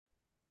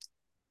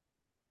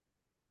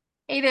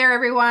Hey there,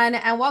 everyone,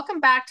 and welcome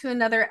back to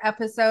another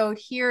episode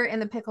here in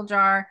the Pickle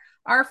Jar.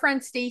 Our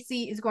friend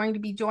Stacy is going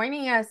to be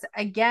joining us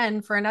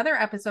again for another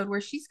episode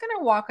where she's going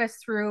to walk us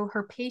through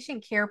her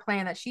patient care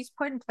plan that she's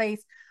put in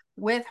place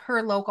with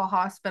her local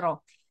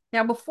hospital.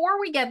 Now, before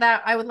we get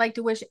that, I would like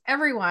to wish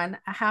everyone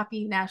a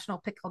happy National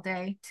Pickle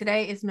Day.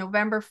 Today is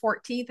November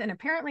 14th, and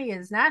apparently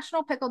is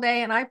National Pickle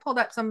Day, and I pulled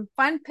up some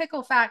fun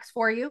pickle facts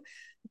for you.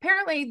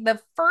 Apparently, the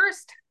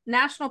first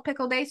National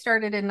Pickle Day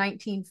started in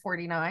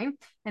 1949.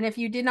 And if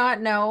you did not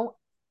know,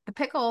 the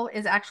pickle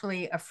is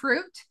actually a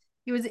fruit.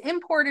 It was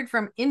imported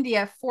from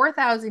India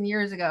 4,000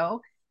 years ago.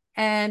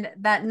 And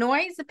that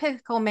noise the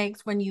pickle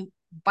makes when you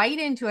bite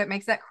into it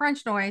makes that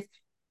crunch noise.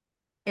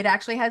 It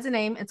actually has a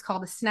name. It's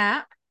called a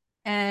snap.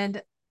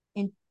 And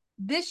in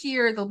this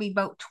year, there'll be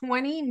about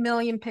 20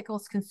 million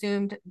pickles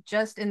consumed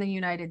just in the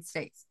United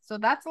States. So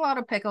that's a lot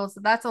of pickles.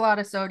 That's a lot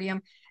of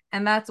sodium.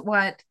 And that's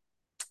what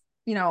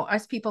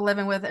us people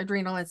living with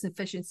adrenal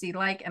insufficiency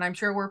like, and I'm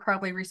sure we're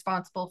probably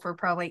responsible for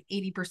probably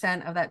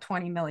 80% of that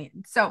 20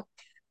 million. So,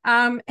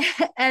 and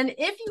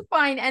if you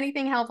find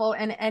anything helpful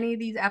in any of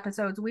these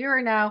episodes, we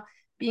are now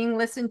being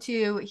listened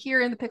to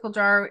here in the Pickle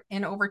Jar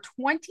in over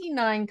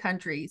 29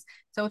 countries.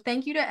 So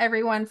thank you to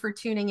everyone for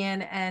tuning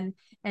in and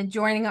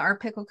joining our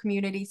pickle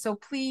community. So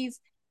please,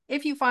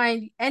 if you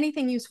find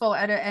anything useful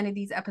out of any of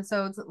these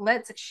episodes,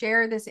 let's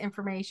share this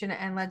information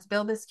and let's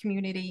build this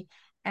community.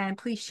 And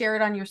please share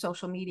it on your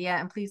social media,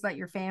 and please let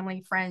your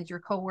family, friends, your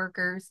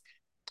coworkers,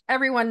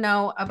 everyone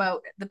know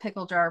about the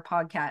Pickle Jar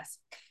podcast.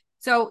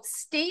 So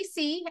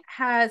Stacy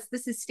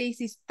this is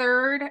Stacy's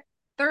third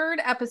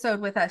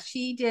episode with us.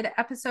 She did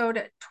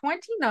episode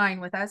 29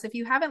 with us. If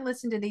you haven't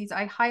listened to these,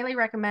 I highly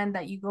recommend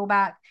that you go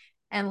back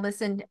and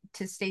listen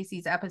to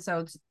Stacy's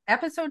episodes.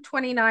 Episode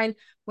 29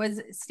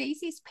 was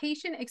Stacy's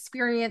patient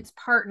experience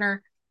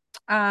partner,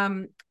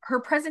 her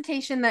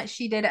presentation that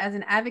she did as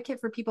an advocate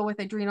for people with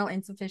adrenal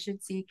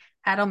insufficiency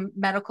at a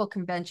medical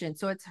convention.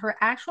 So it's her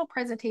actual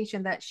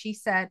presentation that she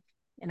said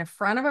in a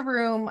front of a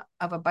room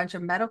of a bunch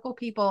of medical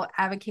people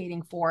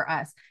advocating for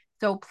us.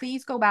 So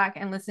please go back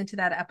and listen to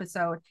that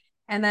episode.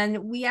 And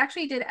then we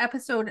actually did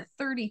episode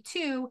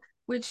 32,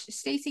 which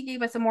Stacy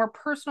gave us a more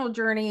personal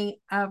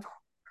journey of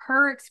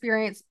her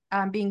experience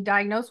being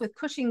diagnosed with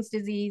Cushing's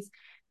disease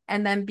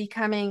and then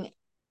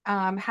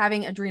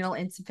having adrenal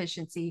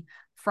insufficiency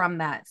from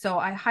that. So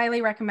I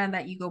highly recommend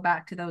that you go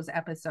back to those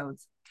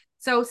episodes.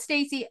 So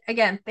Stacy,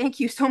 again, thank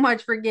you so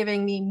much for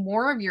giving me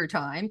more of your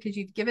time because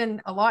you've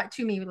given a lot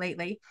to me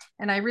lately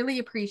and I really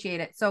appreciate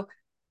it. So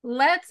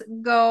let's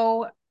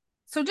go.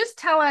 So just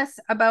tell us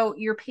about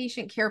your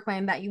patient care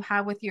plan that you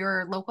have with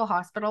your local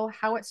hospital,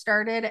 how it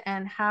started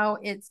and how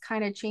it's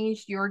kind of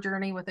changed your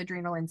journey with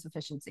adrenal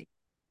insufficiency.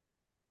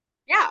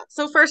 Yeah.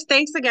 So first,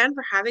 thanks again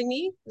for having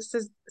me. It's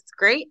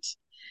great.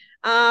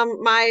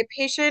 My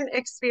patient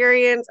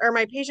experience or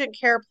my patient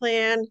care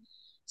plan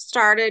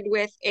started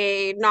with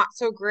a not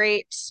so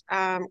great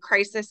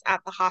crisis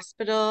at the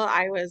hospital.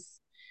 I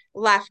was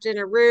left in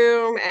a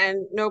room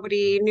and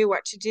nobody knew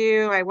what to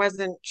do. I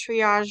wasn't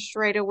triaged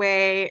right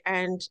away.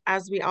 And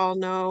as we all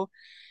know,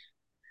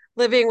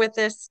 living with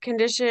this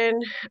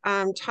condition,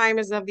 time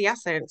is of the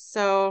essence.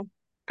 So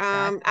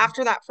Exactly.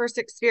 after that first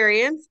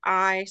experience,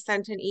 I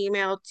sent an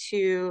email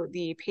to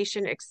the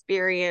patient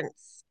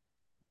experience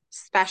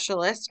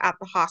specialist at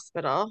the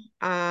hospital,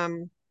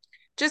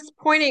 just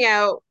pointing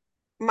out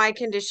my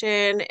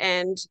condition.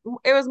 And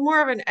it was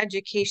more of an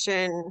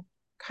education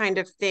kind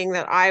of thing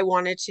that I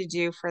wanted to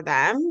do for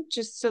them,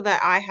 just so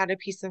that I had a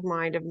peace of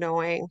mind of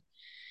knowing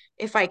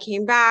if I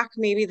came back,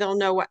 maybe they'll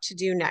know what to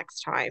do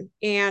next time.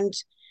 And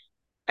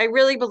I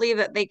really believe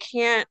that they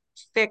can't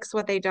fix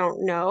what they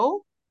don't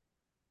know.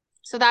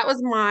 So that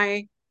was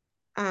my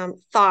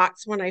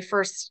thoughts when I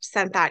first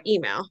sent that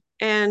email.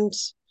 And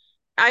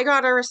I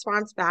got a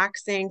response back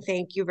saying,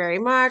 "Thank you very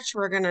much.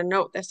 We're going to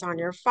note this on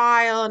your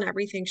file and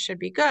everything should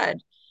be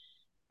good."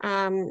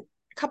 A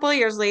couple of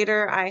years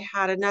later, I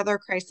had another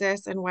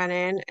crisis and went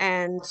in,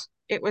 and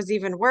it was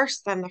even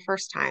worse than the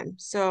first time.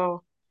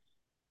 So,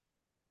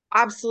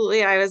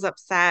 absolutely, I was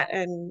upset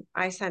and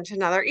I sent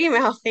another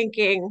email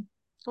thinking,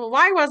 well,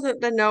 why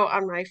wasn't the note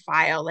on my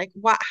file? Like,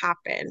 what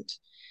happened?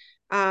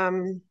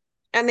 Um,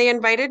 and they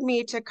invited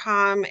me to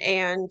come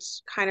and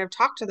kind of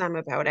talk to them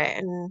about it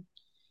and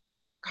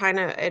kind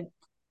of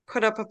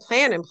put up a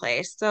plan in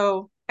place.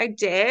 So I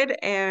did,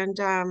 and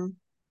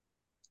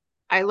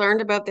I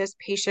learned about this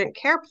patient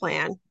care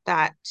plan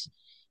that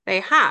they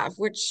have,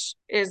 which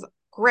is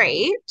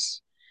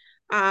great.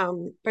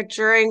 But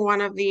during one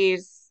of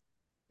these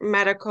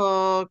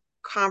medical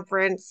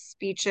conference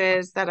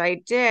speeches that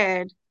I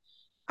did,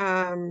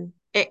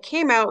 it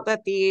came out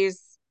that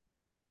these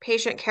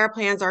patient care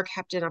plans are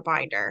kept in a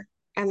binder,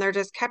 and they're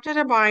just kept in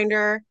a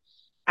binder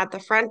at the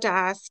front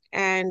desk.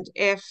 And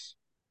if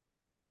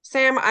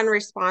say I'm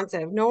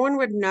unresponsive, no one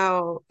would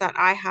know that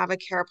I have a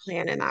care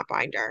plan in that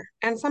binder.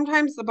 And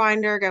sometimes the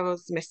binder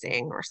goes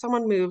missing or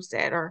someone moves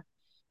it or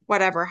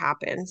whatever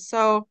happens.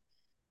 So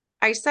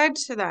I said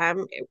to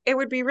them, it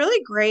would be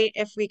really great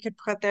if we could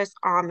put this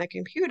on the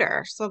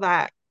computer so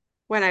that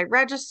when I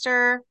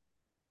register,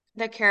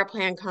 the care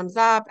plan comes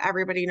up,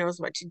 everybody knows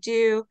what to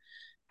do.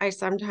 I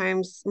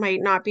sometimes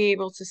might not be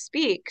able to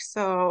speak,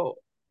 so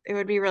it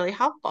would be really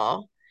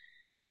helpful.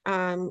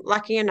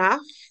 Lucky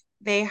enough,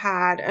 they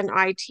had an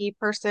IT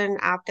person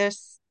at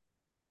this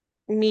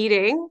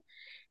meeting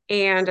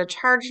and a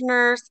charge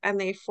nurse, and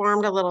they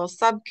formed a little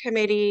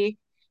subcommittee,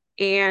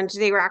 and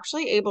they were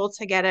actually able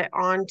to get it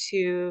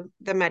onto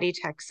the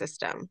Meditech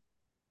system.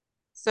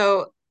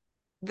 So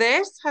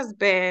this has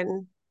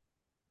been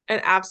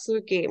an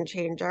absolute game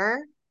changer.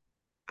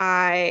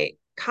 I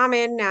come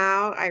in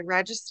now, I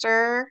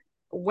register,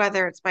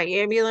 whether it's by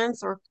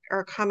ambulance or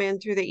come in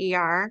through the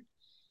ER.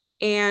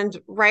 And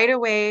right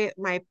away,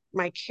 my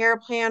care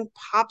plan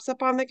pops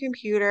up on the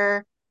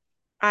computer.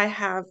 I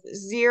have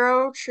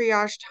zero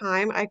triage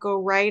time. I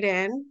go right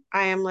in.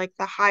 I am like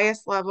the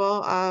highest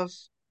level of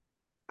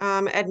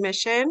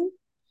admission,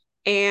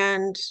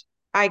 and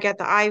I get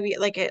the IV.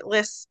 Like it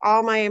lists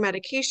all my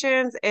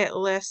medications. It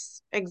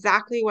lists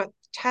exactly what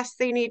tests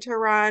they need to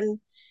run,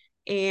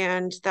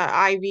 and the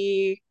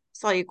IV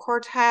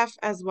Solu-Cortef,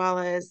 as well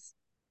as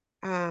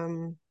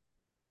um,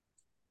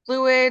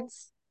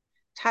 fluids,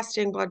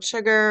 testing blood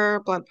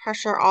sugar, blood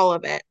pressure, all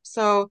of it.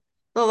 So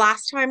the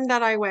last time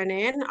that I went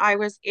in, I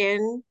was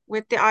in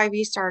with the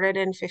IV started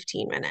in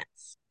 15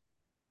 minutes.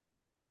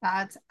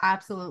 That's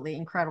absolutely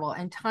incredible.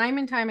 And time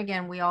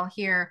again, we all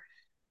hear,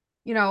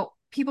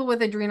 people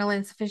with adrenal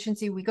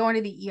insufficiency, we go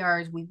into the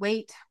ERs, we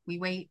wait, we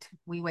wait,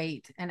 we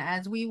wait. And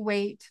as we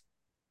wait,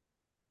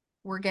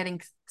 we're getting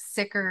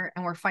sicker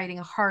and we're fighting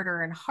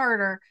harder and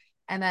harder.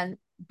 And then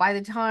by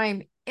the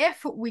time,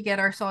 if we get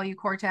our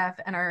Solu-Cortef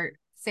and our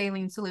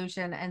saline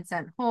solution and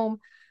sent home,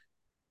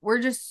 we're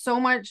just so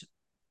much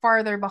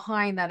farther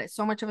behind that it's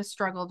so much of a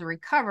struggle to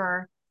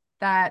recover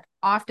that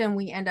often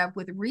we end up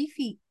with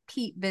repeat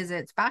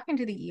visits back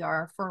into the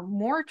ER for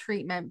more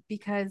treatment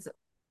because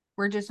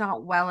we're just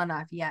not well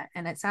enough yet.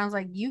 And it sounds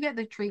like you get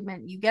the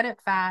treatment, you get it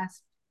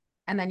fast,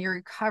 and then your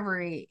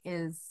recovery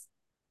is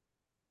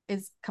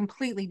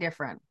completely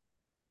different.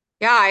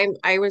 Yeah,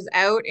 I was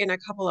out in a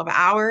couple of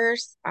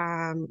hours.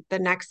 The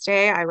next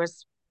day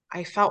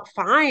I felt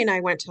fine. I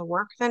went to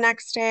work the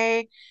next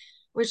day,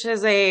 which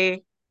is a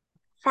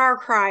far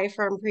cry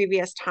from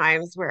previous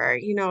times where,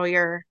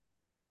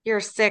 you're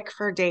sick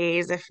for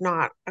days, if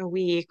not a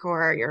week,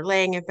 or you're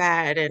laying in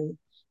bed and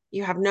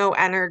you have no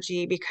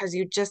energy because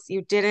you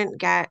didn't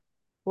get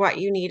what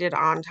you needed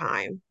on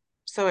time.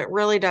 So it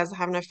really does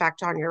have an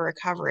effect on your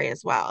recovery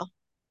as well.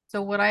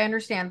 So what I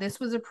understand, this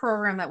was a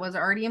program that was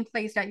already in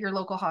place at your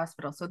local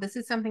hospital. So this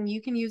is something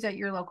you can use at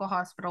your local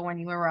hospital when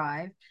you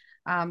arrive.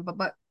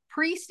 But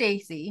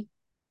pre-Stacy,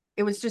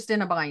 it was just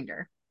in a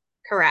binder.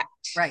 Correct.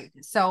 Right.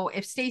 So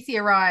if Stacy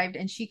arrived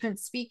and she couldn't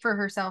speak for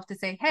herself to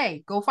say,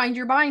 "Hey, go find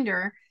your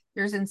binder.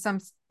 There's in some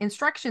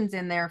instructions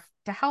in there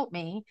to help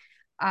me."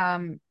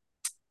 Um,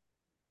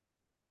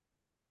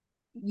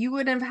 you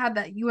wouldn't have had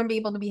that. You wouldn't be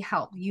able to be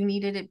helped. You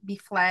needed it be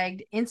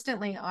flagged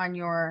instantly on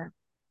your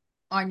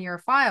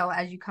file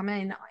as you come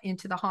in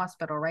into the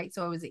hospital, right?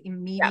 So it was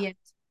Yep.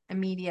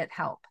 immediate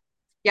help.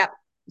 Yep.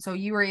 So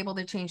you were able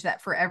to change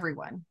that for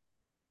everyone,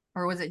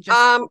 or was it just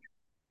Um,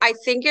 I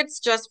think it's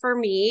just for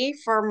me,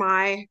 for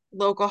my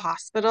local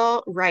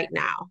hospital right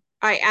now.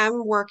 I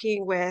am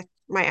working with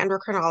my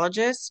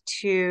endocrinologist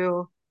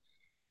to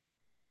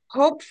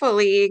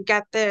hopefully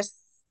get this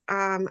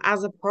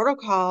as a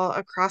protocol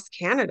across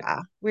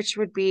Canada, which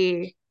would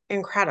be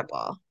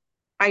incredible.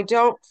 I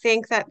don't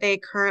think that they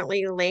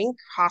currently link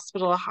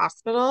hospital to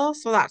hospital,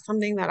 so that's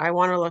something that I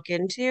want to look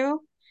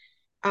into.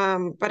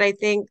 But I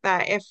think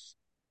that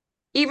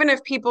even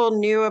if people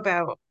knew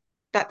about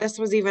that this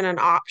was even an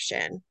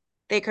option,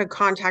 they could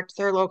contact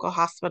their local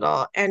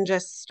hospital and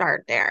just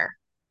start there,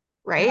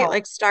 right? well,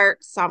 Like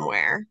start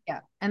somewhere.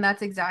 yeah, and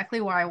that's exactly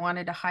why I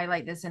wanted to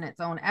highlight this in its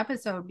own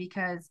episode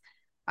because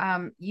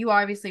you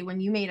obviously, when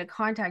you made a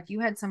contact, you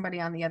had somebody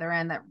on the other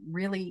end that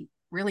really,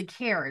 really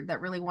cared, that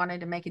really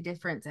wanted to make a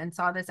difference and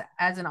saw this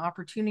as an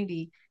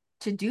opportunity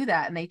to do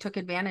that, and they took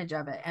advantage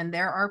of it. And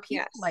there are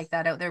people Yes. like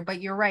that out there.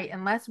 But you're right,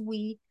 unless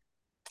we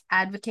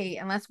advocate,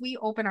 unless we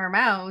open our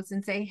mouths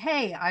and say,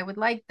 "Hey, I would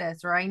like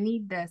this," or "I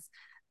need this,"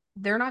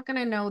 they're not going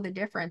to know the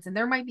difference. And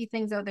there might be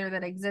things out there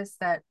that exist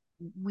that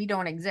we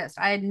don't exist.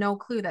 I had no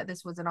clue that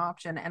this was an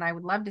option, and I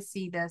would love to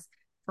see this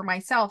for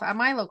myself at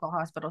my local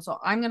hospital. So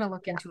I'm going to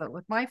look Yeah. into it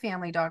with my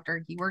family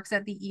doctor. He works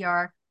at the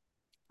ER.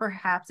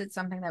 Perhaps it's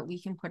something that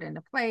we can put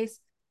into place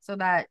so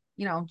that,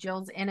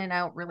 Jill's in and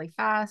out really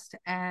fast.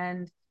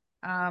 And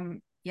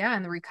yeah,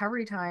 and the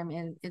recovery time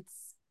is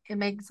it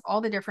makes all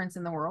the difference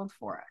in the world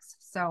for us.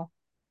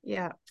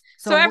 Yeah.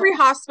 So So what every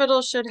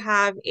hospital should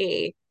have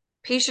a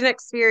patient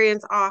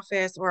experience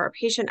office or a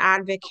patient okay.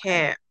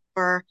 advocate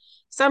or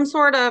some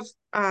sort of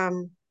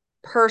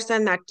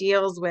person that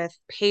deals with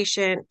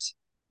patient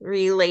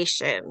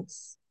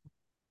relations.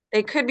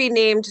 They could be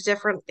named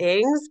different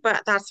things,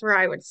 but that's where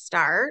I would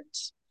start.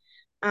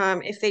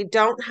 If they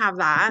don't have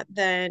that,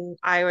 then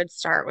I would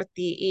start with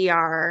the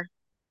ER,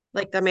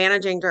 like the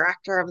managing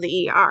director of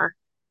the ER.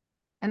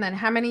 And then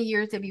how many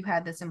years have you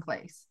had this in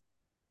place?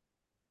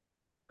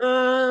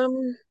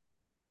 Um,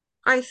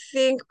 I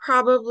think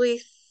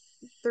probably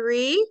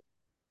three,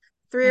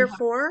 three And or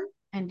four,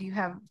 and do you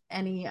have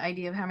any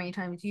idea of how many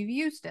times you've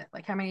used it?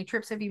 Like how many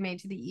trips have you made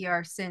to the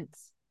ER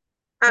since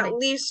at putting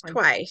least like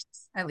twice.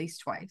 at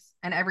least twice?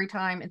 And every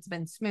time it's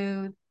been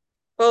smooth.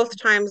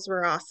 Both times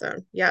were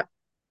awesome. Yep.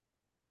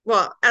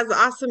 Well, as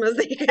awesome as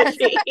they could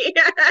be.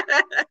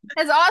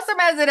 As awesome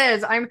as it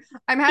is, I'm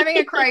having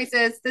a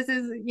crisis. This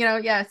is,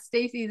 yes,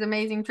 Stacy's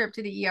amazing trip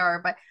to the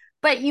ER,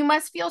 but you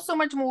must feel so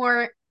much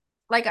more.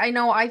 Like I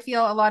know I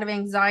feel a lot of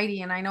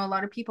anxiety, and I know a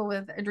lot of people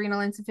with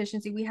adrenal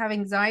insufficiency, we have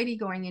anxiety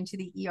going into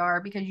the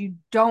ER because you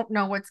don't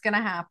know what's going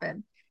to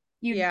happen.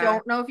 You Yeah.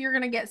 don't know if you're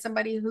going to get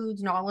somebody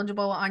who's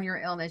knowledgeable on your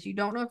illness. You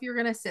don't know if you're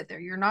going to sit there.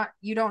 You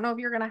don't know if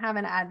you're going to have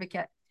an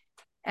advocate.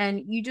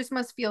 And you just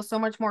must feel so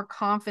much more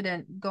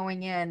confident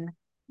going in,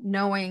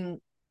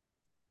 knowing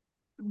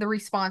the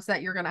response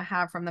that you're going to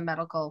have from the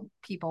medical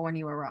people when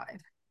you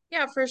arrive.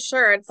 Yeah, for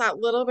sure. It's that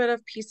little bit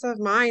of peace of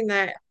mind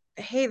that,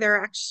 hey,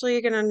 they're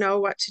actually going to know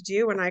what to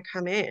do when I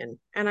come in.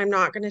 And I'm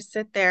not going to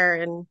sit there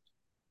and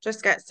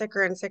just get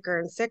sicker and sicker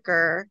and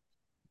sicker.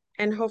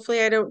 And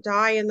hopefully I don't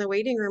die in the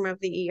waiting room of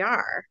the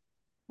ER.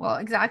 Well,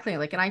 exactly.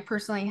 Like, and I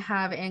personally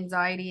have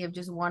anxiety of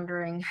just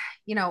wondering,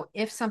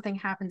 if something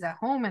happens at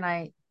home and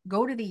I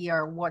go to the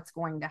ER, what's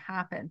going to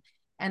happen?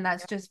 And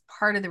that's just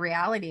part of the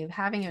reality of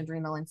having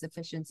adrenal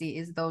insufficiency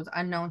is those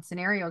unknown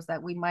scenarios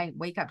that we might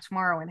wake up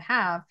tomorrow and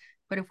have.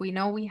 But if we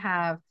know we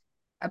have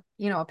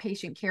a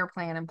patient care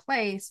plan in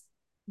place,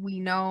 we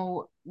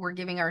know we're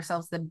giving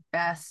ourselves the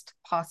best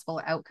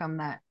possible outcome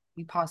that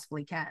we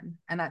possibly can.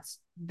 And that's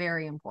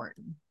very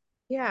important.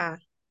 Yeah.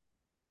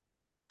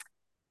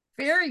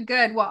 Very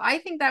good. Well, I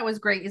think that was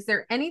great. Is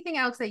there anything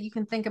else that you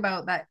can think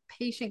about that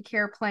patient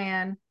care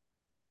plan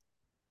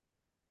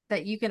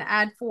that you can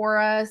add for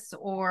us?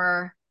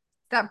 Or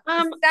that I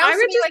sounds to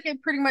would me just, like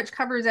it pretty much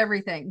covers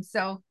everything.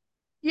 So,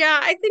 yeah,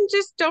 I think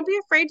just don't be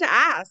afraid to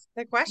ask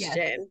the yes,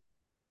 question.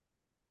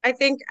 I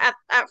think at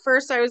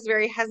first I was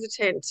very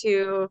hesitant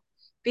to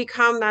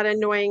become that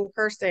annoying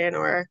person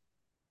or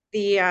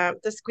the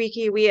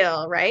squeaky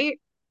wheel, right?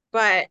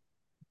 But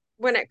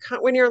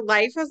when your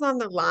life is on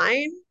the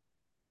line,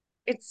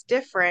 it's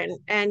different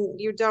and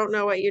you don't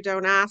know what you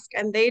don't ask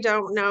and they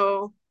don't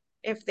know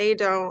if they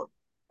don't know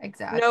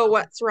exactly.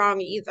 what's wrong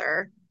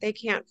either. They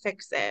can't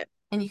fix it.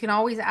 And you can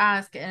always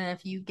ask. And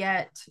if you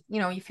get,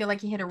 you feel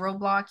like you hit a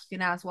roadblock, you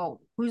can ask,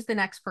 well, who's the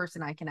next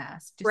person I can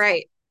ask? Just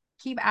Right.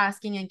 keep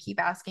asking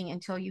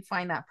until you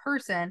find that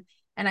person.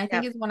 And I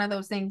think Yep. it's one of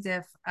those things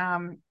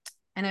and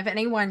if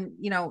anyone,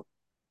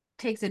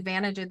 takes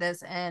advantage of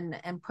this and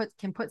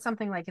can put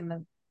something like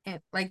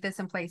like this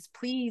in place,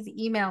 please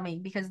email me,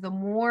 because the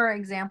more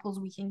examples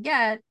we can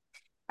get,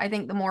 I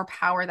think the more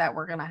power that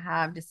we're going to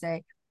have to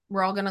say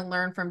we're all going to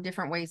learn from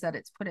different ways that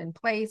it's put in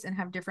place and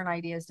have different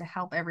ideas to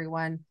help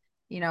everyone,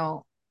 you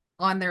know,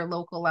 on their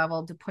local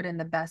level to put in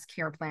the best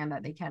care plan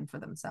that they can for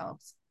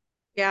themselves.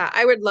 Yeah,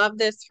 I would love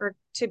this for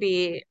to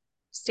be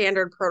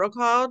standard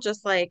protocol,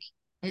 just like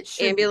It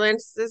should be.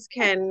 ambulances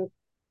can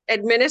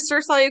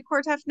administer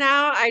Solu-Cortef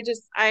now.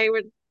 I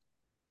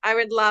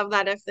would love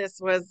that if this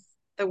was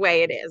the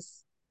way it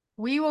is.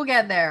 We will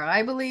get there.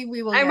 I believe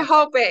we will I'm get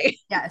hoping.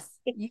 Yes,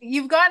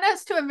 you've gotten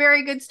us to a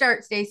very good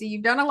start, Stacey.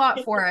 You've done a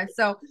lot for us.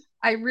 So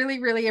I really,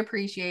 really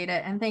appreciate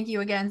it. And thank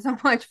you again so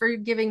much for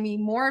giving me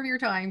more of your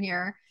time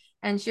here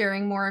and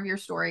sharing more of your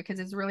story, because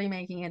it's really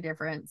making a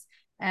difference.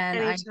 And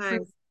I'm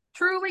Anytime.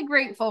 truly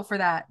grateful for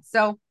that.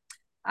 So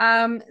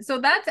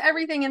that's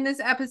everything in this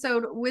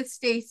episode with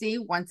Stacey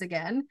once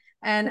again.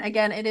 And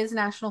again, it is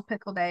National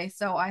Pickle Day.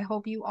 So I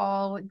hope you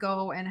all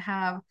go and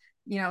have,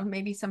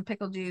 maybe some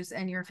pickle juice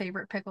and your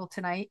favorite pickle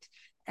tonight.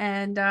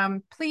 And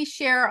please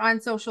share on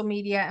social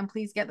media and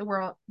please get the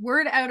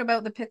word out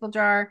about the pickle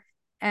jar.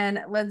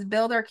 And let's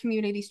build our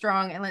community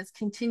strong and let's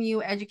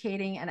continue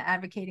educating and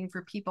advocating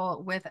for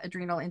people with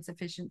adrenal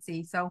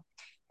insufficiency. So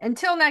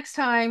until next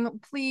time,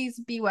 please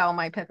be well,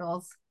 my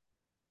pickles.